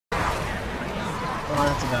Well,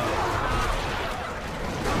 that's about.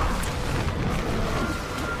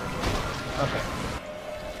 Okay.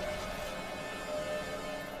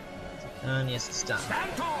 Done. Yes, it's done.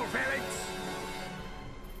 Stand tall, Felix.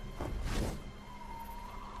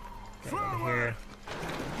 Okay, over here.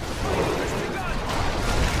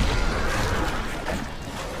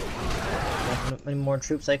 Any more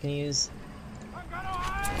troops I can use?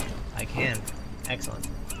 I can. Excellent.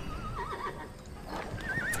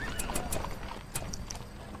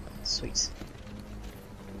 Sweet.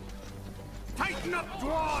 Tighten up,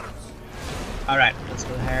 dwarves. Alright, let's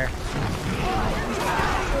go here.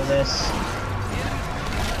 For this.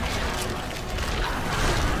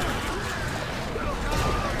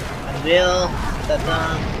 Unveil. Get that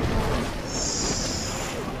done.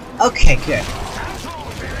 Okay, good.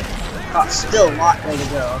 Oh, still a lot way to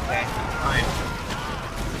go. Okay, fine.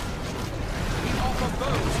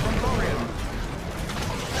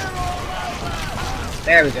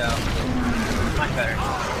 There we go. Much better.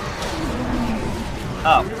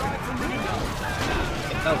 Oh.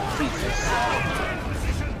 Oh, please.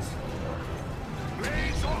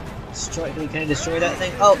 Destroy. Can I destroy that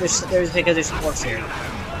thing? Oh, there's because there's orcs here.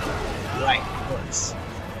 Right, orcs.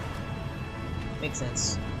 Makes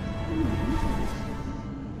sense.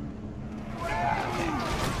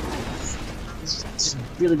 It's just a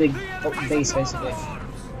really big open base, basically.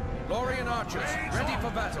 Lorian archers, ready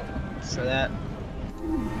for battle. Destroy that.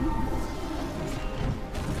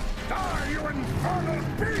 Die, you infernal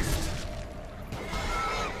beast!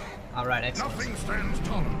 Alright, excellent. Nothing stands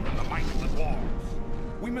taller than the might of the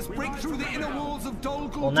dwarves. We must break through the inner walls of Dol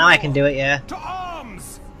Goldur. Well, now I can do it, yeah. To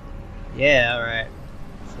arms! Yeah, alright.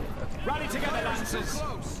 Okay. Rally together, lancers!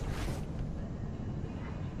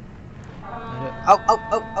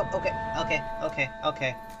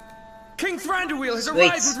 Okay. King Thranduil has Sweet.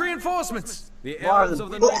 arrived with reinforcements. The More elves of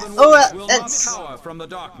of them. the northern Oh, woods will not it's- cower from the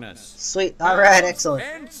darkness. Sweet, alright, excellent.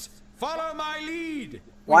 Hence, follow my lead.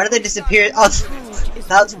 Why did they disappear? Oh,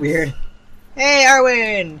 that's weird. Hey,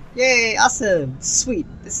 Arwen! Yay, awesome! Sweet,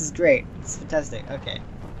 this is great. This is fantastic. Okay.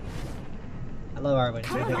 I love Arwen,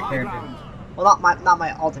 she's my favorite character. Well, not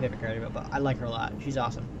my ultimate favorite character, but I like her a lot. She's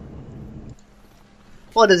awesome.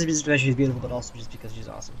 Well, it doesn't just because she's beautiful, but also just because she's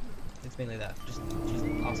awesome. It's mainly that. Just, she's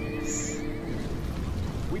awesome.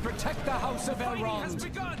 We protect the house of Elrond. Has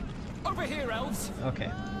begun. Over here, elves.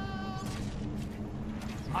 Okay.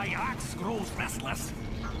 My axe grows restless.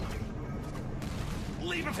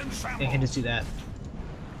 Leave it in I shambles. can just do that.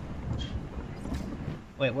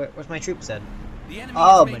 Wait, where's my troops at? The enemy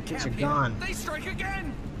Oh, has my made troops are camp here. gone. They strike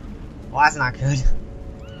again. Well, that's not good.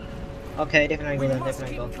 Okay, different angle We then, must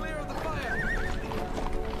different keep angle. clear of the fire.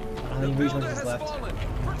 I don't know how The many builder regions has is left. fallen.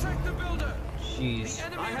 Protect the builder. Jeez. The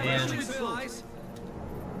enemy Man. has supplies.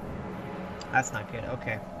 That's not good.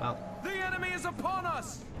 Okay, well. The enemy is upon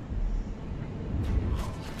us.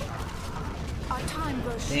 Our time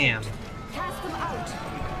grows short. Damn. Cast them out.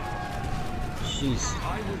 Jeez.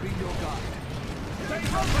 I will be your guide. They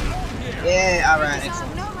run along here. Yeah, alright, Desire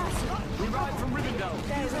excellent. no mercy. We ride from Rivendell.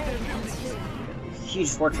 Their radiance here. Huge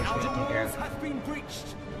fortress we Outer gotta take care walls of. have been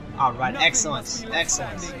breached. Alright, Nothing excellent. must be left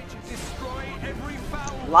Excellent. standing. Destroy every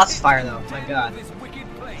foul Lots of fire though, my god. this wicked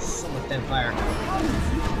place. So much damn fire.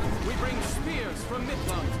 We bring spears from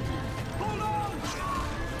Midland. Hold on!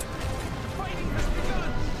 Fighting has begun.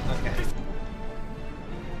 Okay.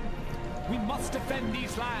 We must defend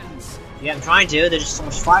these lands. Yeah, I'm trying to. There's just so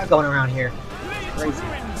much fire going around here. Lead to Crazy.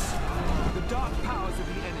 ruins. The dark powers of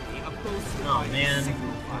the enemy are boasted Oh by man.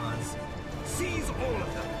 signal Come on. fires. Seize all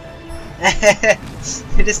of them.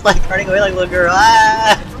 They're just like running away like a little girl.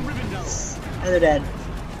 Ah! From Rivendell. And they're dead.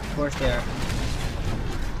 Of course they are.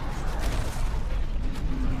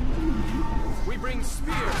 We bring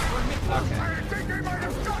spears from Midland. Okay. I think they might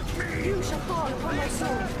have got me. You shall fall upon my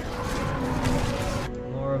sword.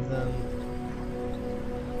 More of them.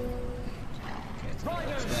 Okay, let's go,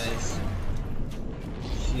 guys.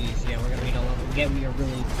 Jeez, yeah, we're gonna need a lot. Again, we are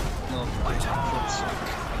really low on troops.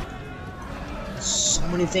 So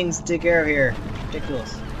many things to take care of here.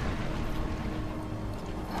 Ridiculous.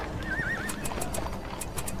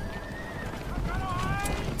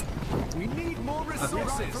 We need more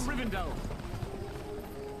resources from Rivendell.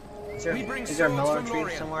 Is there a mellow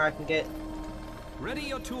tree somewhere I can get? Ready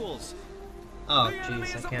your tools. Oh, The enemy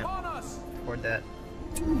jeez, is I can't upon us. afford that.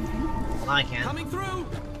 Well, I can. Coming through.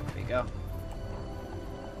 There you go.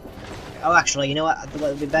 Oh, actually, you know what?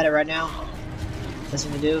 What would be better right now? Best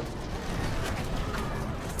thing to do?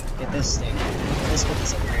 Get this thing. Let's put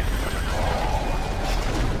this over here.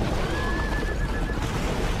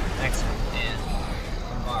 Excellent. And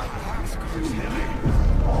one bar.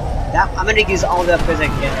 That I'm gonna use all the upgrades I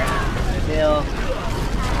can get right now. Bill.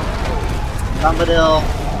 Bombadil.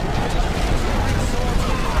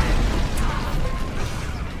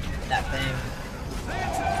 That thing.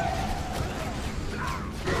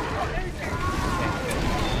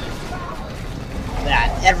 Okay. That.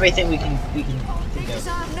 Everything we can They think of.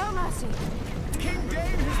 deserve no mercy.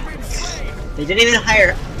 They didn't even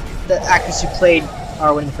hire the actress who played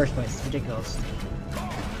Arwen in the first place. It's ridiculous.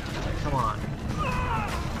 Like, come on.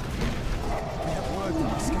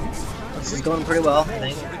 This is going pretty well, I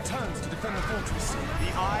think.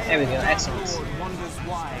 There we go, excellent.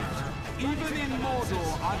 Even in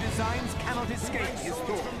Mordor, our designs cannot escape his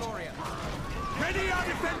thought. Ready our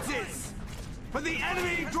defenses! For the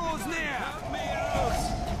enemy draws near!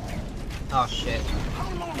 Oh shit. How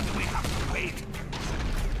long do we have to wait?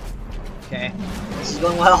 Okay. This is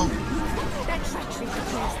going well. Their treachery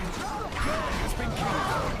betrays them.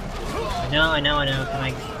 I know. Can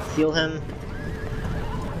I heal him?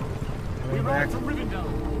 We Back. ride from Rivendell.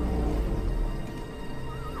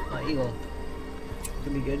 Eagle.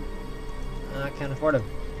 Could be good. I can't afford him.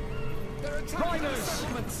 Riders!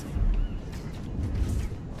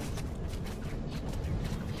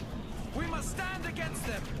 We must stand against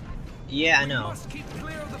them. Yeah, I know. Must keep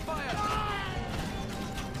clear of the fire.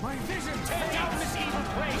 My vision, take down this evil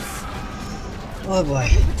place. Oh boy.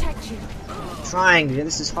 Protect you. Trying, dude.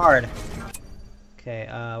 This is hard. Okay,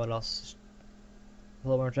 what else? A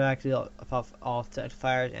little more track, deal off all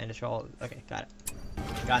fires and destroy all. Okay, got it.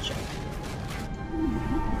 Gotcha.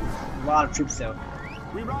 A lot of troops though.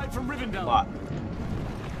 We ride from Rivendell. A lot.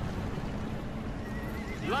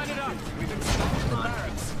 Line it up. We've expanded the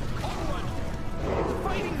barracks. Onward. The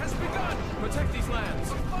fighting has begun. Protect these lands.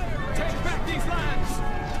 Take back these lands.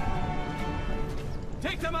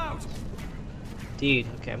 Take them out. Dude,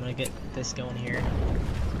 okay, I'm gonna get this going here.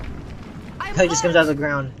 It just comes out of the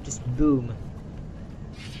ground. Just boom.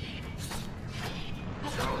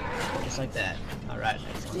 Just like that. Alright,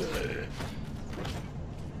 excellent.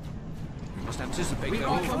 We must anticipate their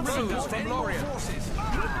moves from Lorien.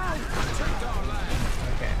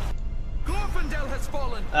 Okay. Glorfindel has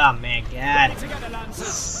fallen. Oh man, God. Together,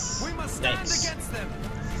 Lancers. We must stand Yikes. against them.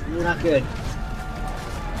 Really not good.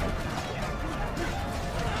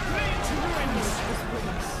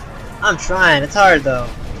 I'm trying, it's hard though.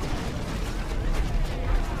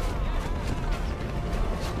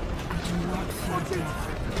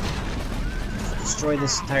 Destroy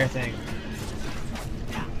this entire thing.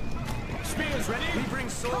 Spears ready? We bring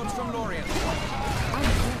swords from Lorien.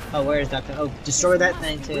 Oh, where is that thing? Oh, destroy that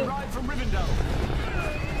thing We too. ride from Rivendell.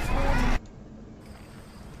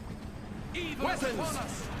 Evil weapons upon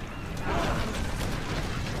us.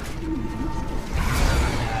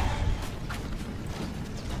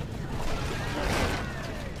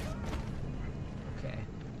 Okay.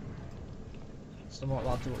 Still more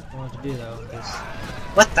lot to do though.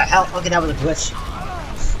 What the hell? Okay, that was a glitch.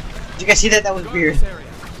 Did you guys see that? That was weird.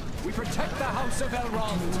 We protect the house of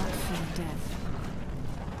Elrond. Fear death.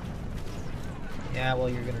 Yeah, well,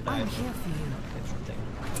 you're gonna die. I'm here for you. Get something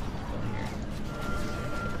going here.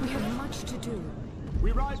 We have much to do.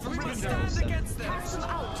 We ride from Rivendell. Stand against them. Cast them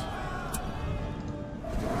out.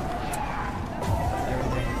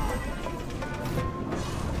 Everything.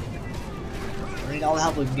 We need all the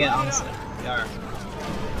help we can get, honestly. We are.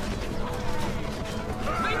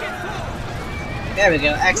 Make it fall. There we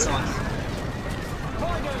go. Excellent.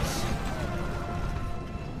 Riders.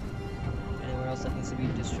 Anywhere else that needs to be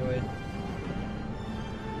destroyed?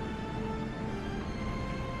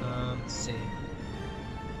 Let's see.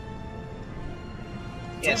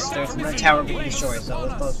 Yes, there's another tower being destroyed, so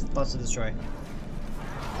let's close to destroy.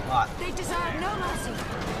 A lot. They deserve no mercy.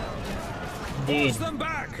 Indeed. Force them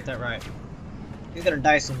back. Get that right. You're gonna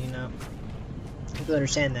die soon, you know. You can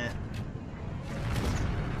understand that.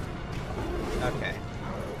 Okay.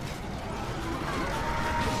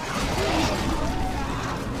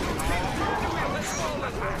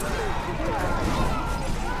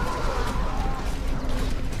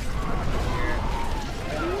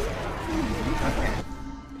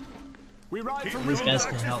 We ride from These guys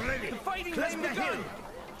can help. The fighting has begun.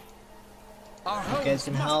 Our You guys homes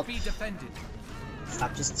can must help. be defended.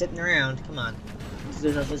 Stop just sitting around. Come on.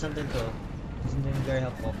 Do something cool. Do something very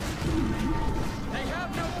helpful. They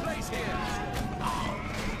have no place here.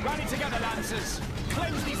 Rally together, Lancers.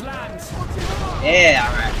 Cleanse these lands. Yeah,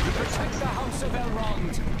 alright. Protect the house of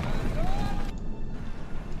Elrond.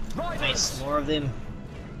 Riders. Nice. More of them.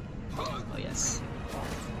 Oh, yes.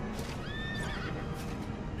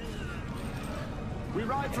 We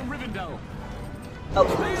ride from Rivendell. Oh,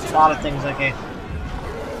 a lot of things, okay.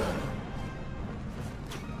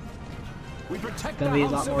 We protect Gonna the be a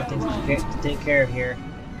house lot more of things Elrond. to take care of here.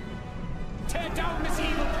 Tear down this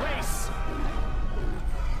evil place.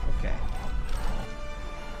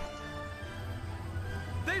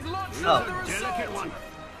 They've launched Oh. another assault.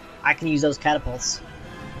 I can use those catapults.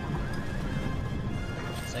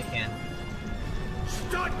 Yes, I can.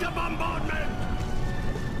 Start the bombardment!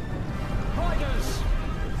 Riders,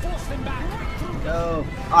 force them back. Go.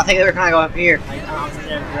 Oh, I think they were kind of going up here. Like, opposite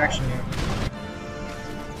direction here.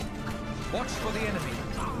 Watch for the enemy.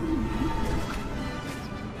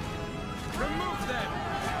 Remove them.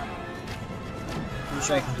 Pretty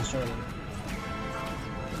sure I can destroy them.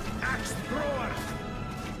 Axe thrower.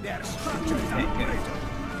 Their structures Okay, are good. great.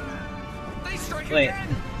 They strike Wait,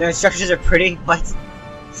 again. their structures are pretty? What?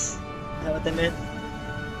 Is that what they meant? I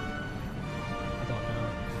don't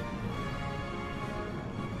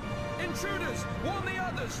know. Intruders, warn the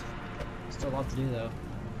others. Still a lot to do though.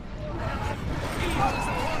 Evil is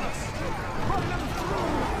upon us. Run them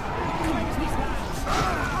through. Fight these lands.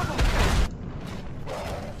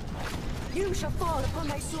 You shall fall upon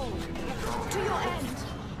thy sword. To your end.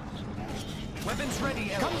 Weapons ready.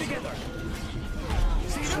 Come together.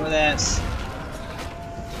 For this.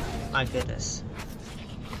 My goodness.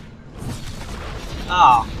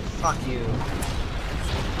 Oh, fuck you.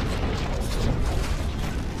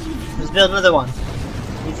 Let's build another one.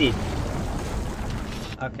 Easy.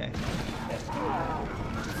 Okay.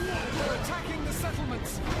 They're attacking the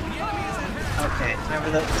settlements. The enemy is ahead. Okay, time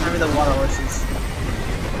for the water horses.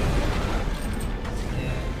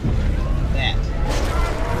 Yeah. That.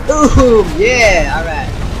 Ooh, yeah, alright.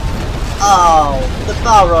 Oh, the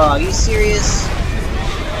Balrog, are you serious?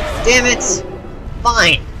 Damn it!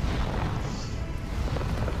 Fine!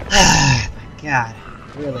 My god,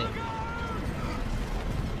 really.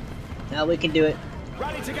 Now we can do it.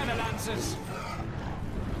 Rally together, Lancers.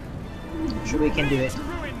 I'm sure we can do it. To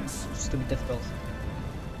ruins. It's just gonna be difficult.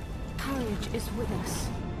 Courage is with us.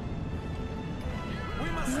 We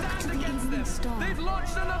must Look to stand the against evening them. star. They've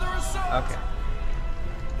launched another assault. Okay.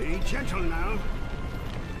 Be gentle now.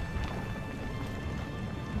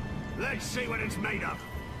 Let's see what it's made of.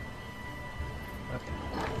 Okay.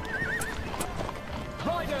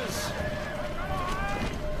 Riders.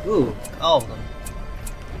 Ooh, all of them.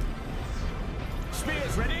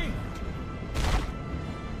 Spears ready.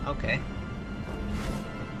 Okay.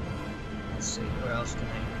 Let's see, where else can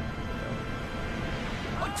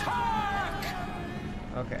Attack! I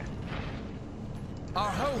go? Okay. Our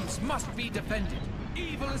homes must be defended.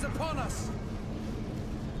 Evil is upon us.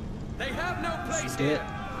 They have no place Do it. here.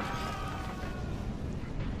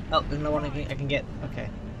 Oh, there's no one I can get. Okay. I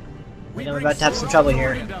We think I'm bring about to have some sword trouble to the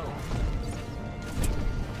here. window.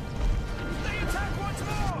 They attack once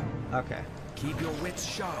more. Okay. Keep your wits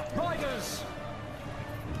sharp. Riders.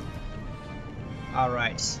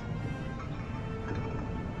 Alright.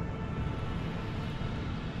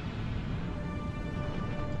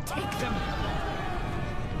 Take them.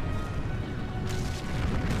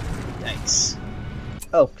 Nice.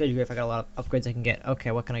 Oh, good grief, I got a lot of upgrades I can get.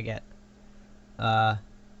 Okay, what can I get? I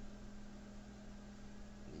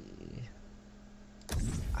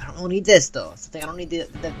don't really need this though. It's the thing, I don't need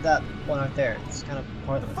that one right there. It's kind of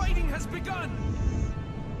pointless. Fighting has begun.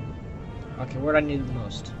 Okay, where do I need it the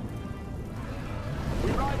most? We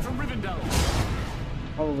ride from Rivendell.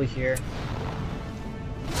 Probably here.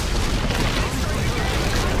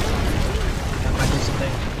 That might do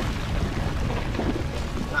something.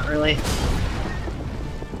 Not really.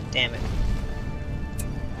 Damn it.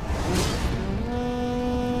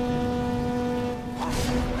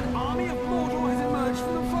 An army of Mordor has emerged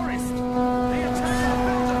from the forest. They attack our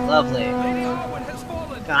builder. Lovely. Lady Arwen has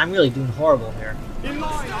fallen. God, I'm really doing horrible here. In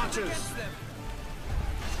line, Stand archers. against them.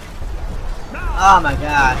 Oh my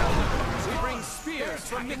god. We bring spears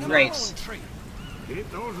from the Great. Malone tree.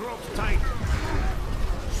 Keep those ropes tight.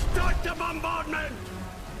 Start the bombardment.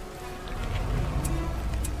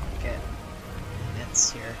 Okay.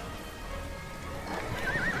 It's here.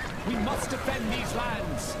 We must defend these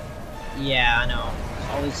lands. Yeah, I know.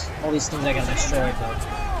 All these things I gotta destroy though.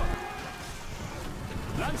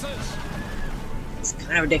 Lancers, It's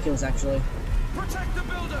kind of ridiculous actually. protect the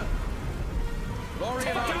builder. Glory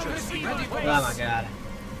of archers, ready for Oh my god.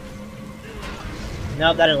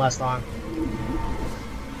 Nope, that didn't last long.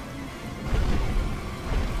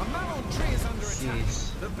 A Malone tree is under attack.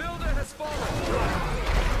 Jeez. The builder has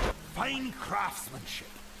fallen. Fine craftsmanship.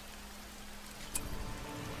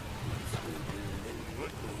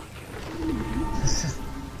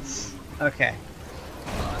 Okay.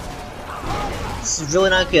 This is really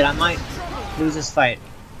not good. I might lose this fight.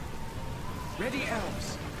 Ready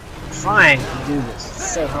elves. I'm trying to do this.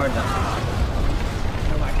 It's so hard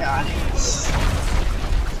though. Oh my god. It's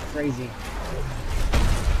crazy.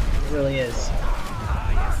 It really is.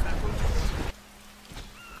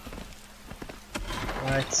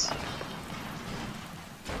 What?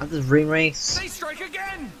 Are those ring wraiths? They strike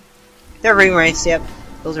again. They're ring wraiths, yep.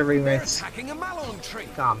 Those are ring They're wraiths. attacking a mallow tree.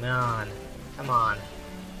 Come on. Come on.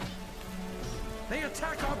 They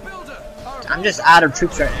attack our builder. Our I'm just out of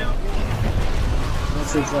troops right now. No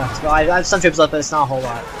troops left. Well, I have some troops left, but it's not a whole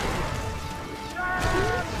lot.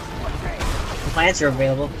 The plants are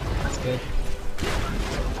available. That's good.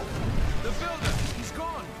 The builder, he's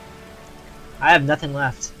gone. I have nothing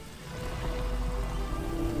left.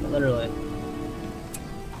 Literally.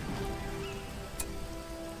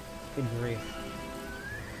 Good grief.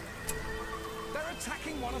 They're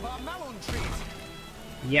attacking one of our mallow trees.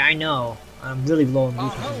 Yeah, I know. I'm really low on Our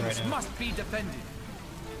resources right homes now. must be defended.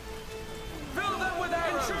 Fill them with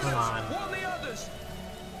arrows. Come on. Warn the others.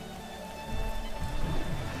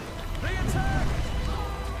 They attack.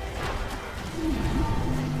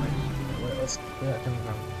 Where's that coming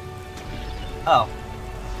from? Oh.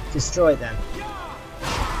 Destroy it then. Drive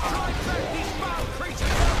back these foul creatures.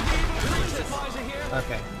 The supplies are here.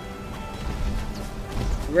 Okay.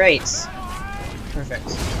 Great. Perfect.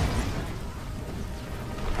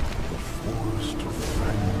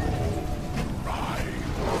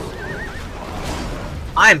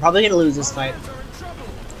 I'm probably gonna lose this fight.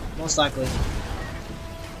 Most likely.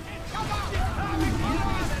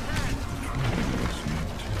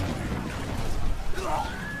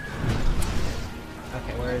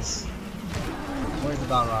 Okay, where's the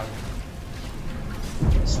Balrog?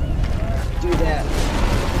 Do that.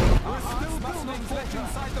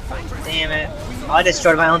 Damn it. Oh, I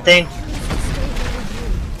destroyed my own thing.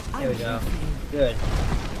 There we go. Good.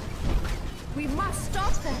 We must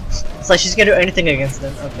stop them. It's like she's gonna do anything against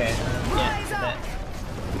them. Okay, yeah, do that.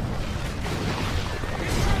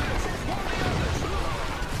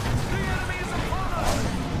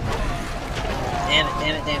 Damn it,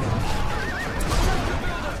 damn it, damn it.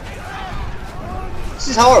 This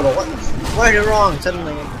is horrible. What did I do wrong?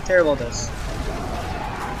 Suddenly, I'm terrible at this. I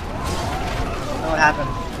don't know what happened.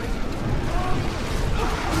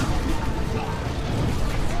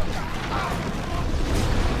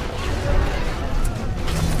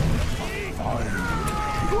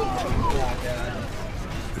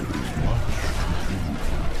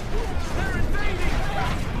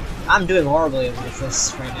 I'm doing horribly with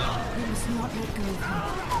this right now. We must not let go of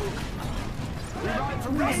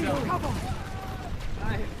him. We must go.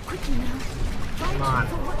 Quickly now. Come on.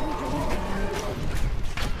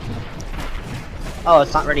 Oh,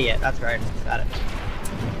 it's not ready yet. That's right. Got it.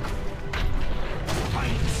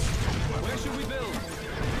 Where should we build?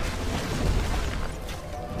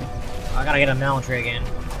 I gotta get a melon tree again.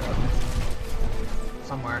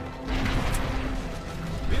 Somewhere.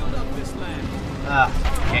 Build up this land.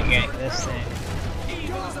 Can't get this thing.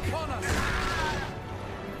 Evil is upon us.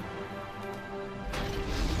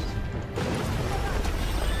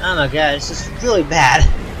 Oh my god, it's just really bad.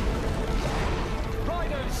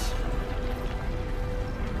 Riders.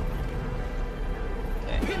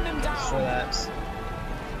 Okay, Pin them down. so that.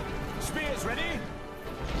 Spears ready.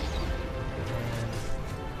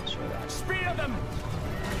 Show that. Spear them.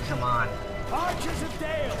 Come on. Archers of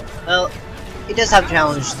Dale. Well, it does have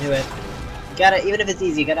challenge to it. You gotta, even if it's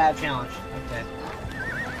easy, you gotta have challenge. Okay.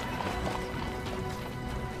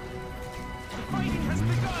 The fighting has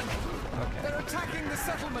begun. Okay. They're attacking the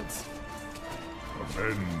settlements.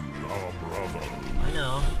 Avenge our brother. I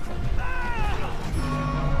know.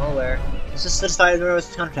 Oh, where? Let's just fight the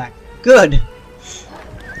Northwest counterattack. Good!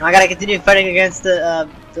 Now I gotta continue fighting against the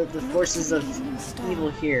forces of evil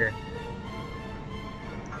here.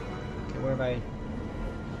 Okay, where have I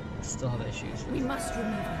still have issues? We must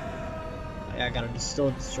remove him. I gotta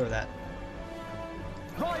still destroy that.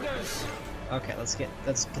 Riders. Okay,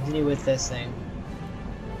 let's continue with this thing.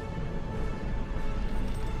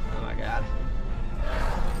 Oh my god.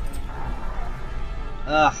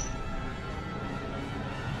 Ugh.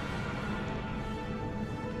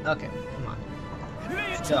 Okay, come on. Lay it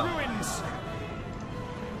Let's to go. ruins.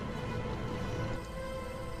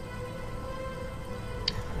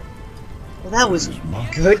 Well, that was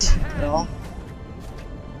good at all.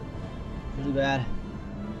 Really bad.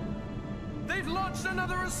 They've launched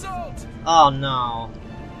another assault. Oh no.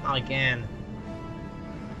 Not again.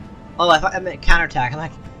 Oh, I thought I meant counterattack. I'm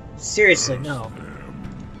like, seriously, no.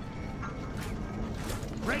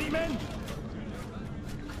 Ready, men?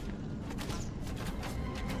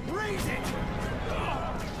 Raise it.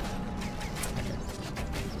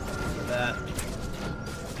 For that.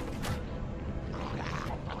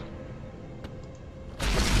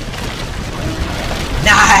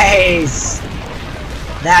 Nice!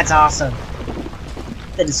 That's awesome.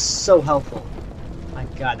 That is so helpful. My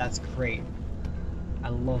god, that's great. I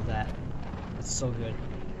love that. That's so good.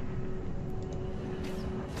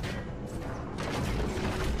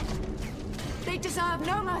 deserve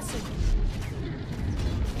no mercy.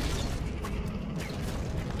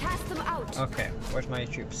 Cast them out. Okay, where's my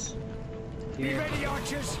troops? Be Here. ready,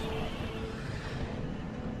 archers.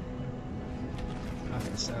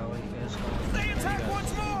 Okay, so you guys go. They attack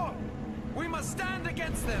once more! We must stand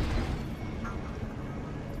against them!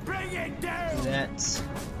 Bring it down. That.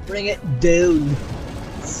 Bring it down.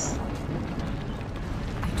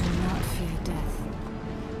 I do not fear death.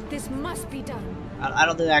 This must be done. I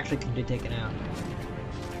don't think that actually can be taken out.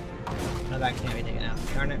 No, that can't be taken out.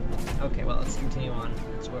 Darn it. Okay, well, let's continue on.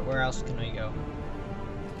 So where else can we go?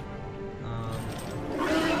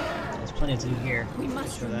 There's plenty to do here. We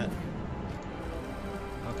must for that.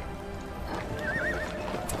 Okay.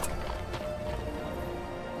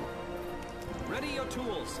 Ready your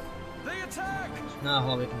tools! They attack! There's not a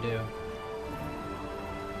whole lot we can do.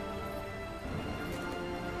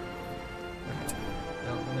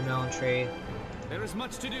 No, the melon tree. There is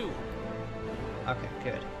much to do. Okay,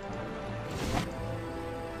 good.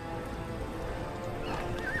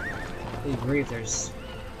 Good grief, there's...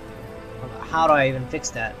 How do I even fix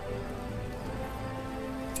that?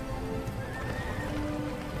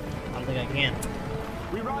 I don't think I can.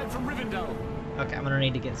 We ride from Rivendell. Okay, I'm gonna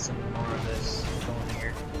need to get some more of this going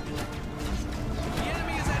here. The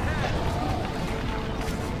enemy is at hand.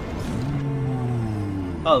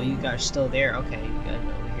 Oh, you guys are still there? Okay, you guys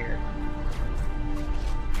are over here.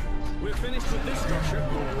 We're finished with this structure.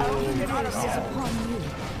 This is upon you.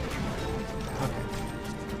 Okay.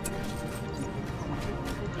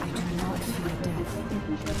 I do not fear death.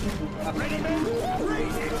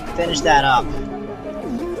 Finish that up.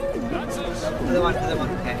 That's us. Other one,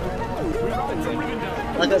 okay. We ride from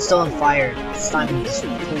Rivendell. Like it's still on fire. It's not even just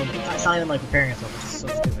it's not even like preparing itself, it's so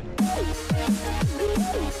stupid.